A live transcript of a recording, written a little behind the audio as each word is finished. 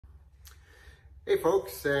Hey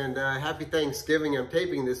folks, and happy Thanksgiving. I'm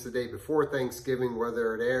taping this the day before Thanksgiving,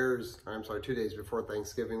 whether it airs, 2 days before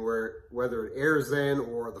Thanksgiving, whether it airs then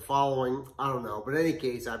or the following, I don't know. But in any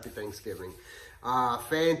case, happy Thanksgiving.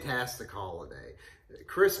 Fantastic holiday.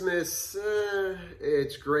 Christmas,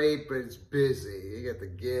 it's great, but it's busy. You get the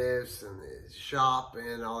gifts and the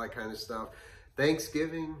shopping, all that kind of stuff.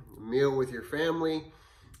 Thanksgiving, meal with your family,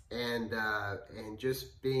 and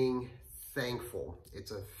just being thankful. It's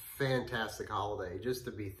a fantastic holiday, just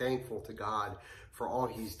to be thankful to God for all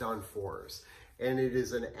He's done for us. And it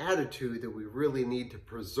is an attitude that we really need to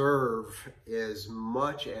preserve as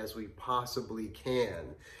much as we possibly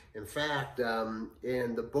can. In fact,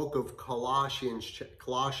 in the book of Colossians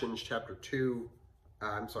chapter 2,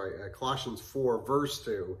 Colossians 4, verse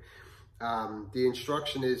 2, the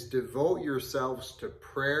instruction is, devote yourselves to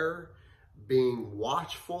prayer, being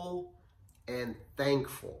watchful and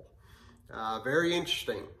thankful. Very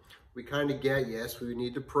interesting. We kind of get, yes, we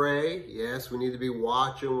need to pray. Yes, we need to be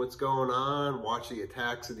watching what's going on, watch the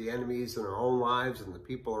attacks of the enemies in our own lives and the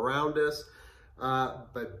people around us,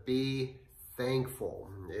 but be thankful.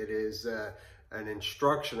 It is an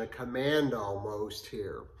instruction, a command almost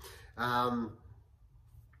here. That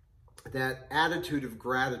attitude of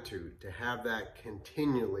gratitude, to have that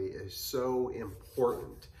continually, is so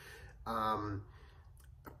important.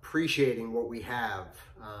 Appreciating what we have.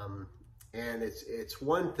 And it's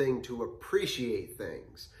one thing to appreciate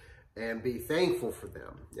things and be thankful for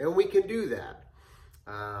them. And we can do that.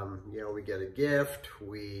 We get a gift.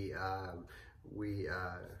 We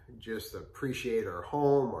just appreciate our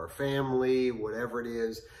home, our family, whatever it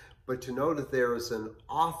is. But to know that there is an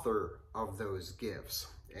author of those gifts,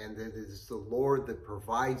 and that it is the Lord that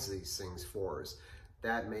provides these things for us,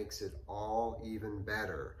 that makes it all even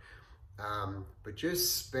better. But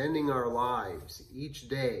just spending our lives each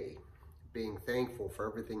day being thankful for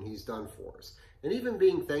everything He's done for us, and even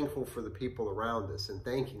being thankful for the people around us and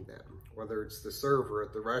thanking them, whether it's the server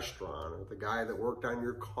at the restaurant or the guy that worked on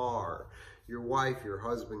your car, your wife, your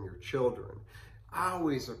husband, your children,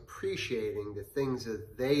 always appreciating the things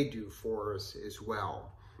that they do for us as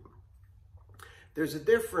well. There's a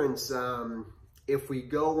difference if we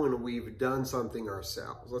go and we've done something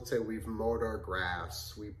ourselves. Let's say we've mowed our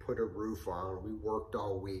grass, we put a roof on, we worked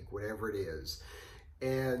all week, whatever it is.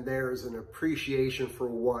 And there's an appreciation for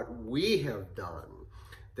what we have done.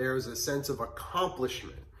 There's a sense of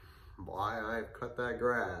accomplishment. Why, I've cut that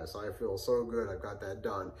grass. I feel so good. I've got that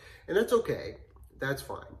done. And that's okay. That's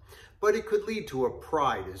fine. But it could lead to a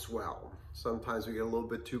pride as well. Sometimes we get a little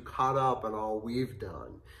bit too caught up in all we've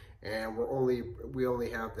done. And we only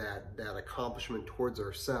have that accomplishment towards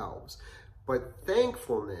ourselves. But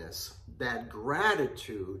thankfulness, that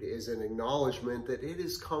gratitude, is an acknowledgement that it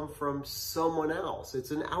has come from someone else. It's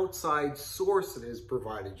an outside source that has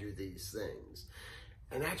provided you these things.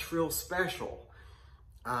 And that's real special.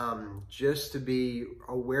 Just to be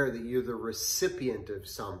aware that you're the recipient of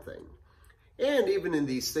something. And even in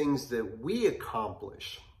these things that we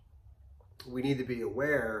accomplish, we need to be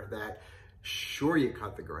aware that, sure, you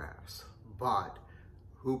cut the grass, but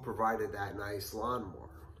who provided that nice lawnmower?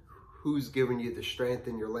 Who's given you the strength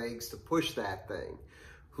in your legs to push that thing?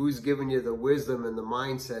 Who's given you the wisdom and the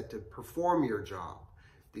mindset to perform your job?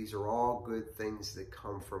 These are all good things that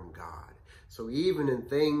come from God. So even in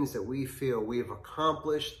things that we feel we've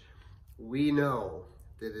accomplished, we know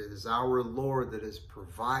that it is our Lord that has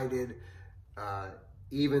provided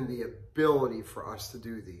even the ability for us to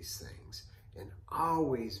do these things. And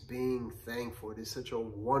always being thankful. It is such a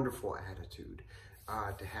wonderful attitude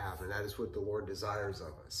to have, and that is what the Lord desires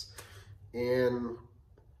of us. In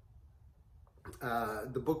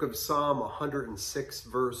the book of Psalm 106,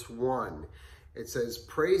 verse 1, it says,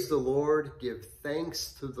 praise the Lord, give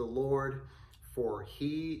thanks to the Lord, for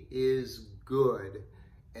He is good,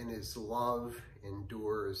 and His love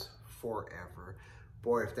endures forever.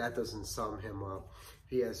 Boy, if that doesn't sum Him up.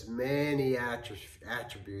 He has many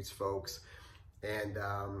attributes, folks, and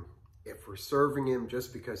if we're serving Him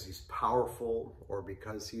just because He's powerful or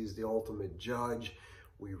because He's the ultimate judge,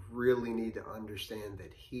 we really need to understand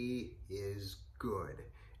that He is good.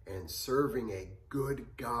 And serving a good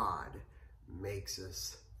God makes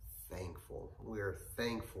us thankful. We are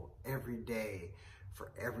thankful every day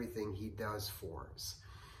for everything He does for us.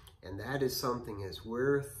 And that is something, as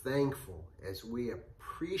we're thankful, as we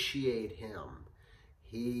appreciate Him,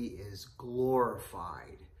 He is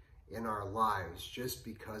glorified in our lives just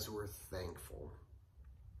because we're thankful.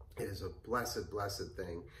 It is a blessed, blessed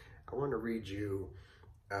thing. I want to read you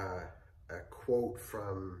a quote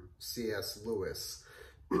from C.S. Lewis.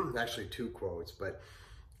 Actually, two quotes, but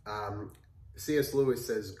C.S. Lewis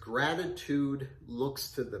says, gratitude looks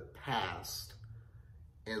to the past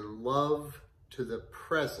and love to the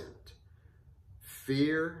present,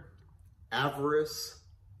 fear, avarice,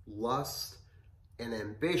 lust, and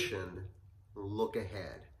ambition look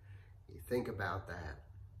ahead. You think about that.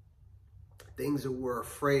 Things that we're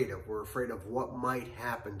afraid of. We're afraid of what might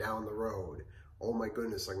happen down the road. Oh my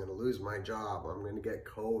goodness, I'm going to lose my job. I'm going to get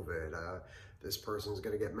COVID. This person's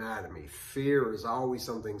going to get mad at me. Fear is always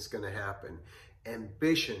something's going to happen.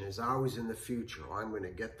 Ambition is always in the future. I'm going to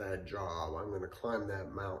get that job. I'm going to climb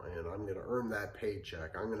that mountain. I'm going to earn that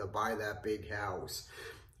paycheck. I'm going to buy that big house.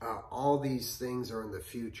 All these things are in the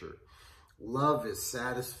future. Love is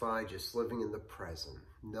satisfied just living in the present,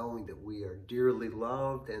 knowing that we are dearly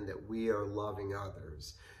loved and that we are loving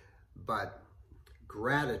others. But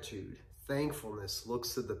gratitude, thankfulness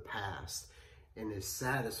looks to the past and is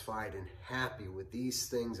satisfied and happy with these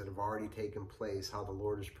things that have already taken place, how the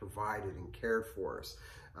Lord has provided and cared for us,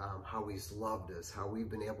 how he's loved us, how we've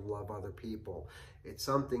been able to love other people. It's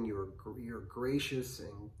something you're gracious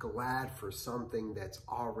and glad for something that's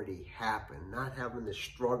already happened, not having to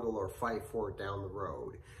struggle or fight for it down the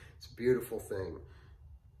road. It's a beautiful thing.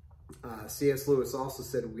 C.S. Lewis also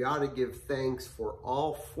said we ought to give thanks for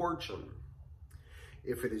all fortune,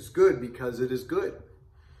 if it is good, because it is good.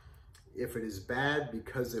 If it is bad,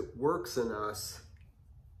 because it works in us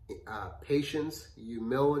patience,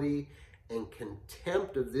 humility, and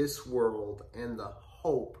contempt of this world and the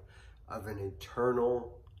hope of an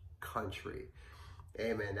eternal country.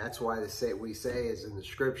 Amen. That's why we say, as in the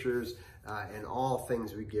scriptures, in all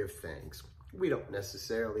things we give thanks. We don't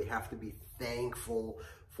necessarily have to be thankful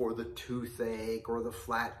for the toothache or the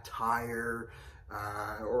flat tire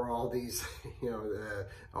or all these,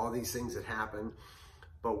 all these things that happen.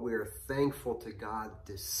 But we're thankful to God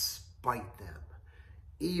despite them,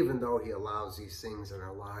 even though he allows these things in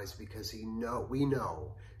our lives, because we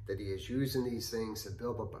know that he is using these things to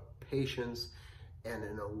build up a patience and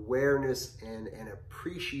an awareness and an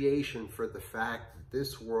appreciation for the fact that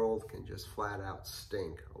this world can just flat out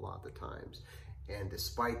stink a lot of the times. And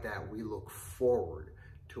despite that, we look forward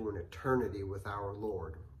to an eternity with our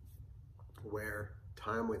Lord, where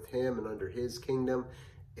time with him and under his kingdom,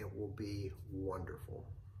 it will be wonderful.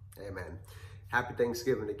 Amen. Happy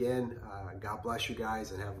Thanksgiving again. God bless you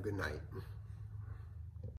guys and have a good night.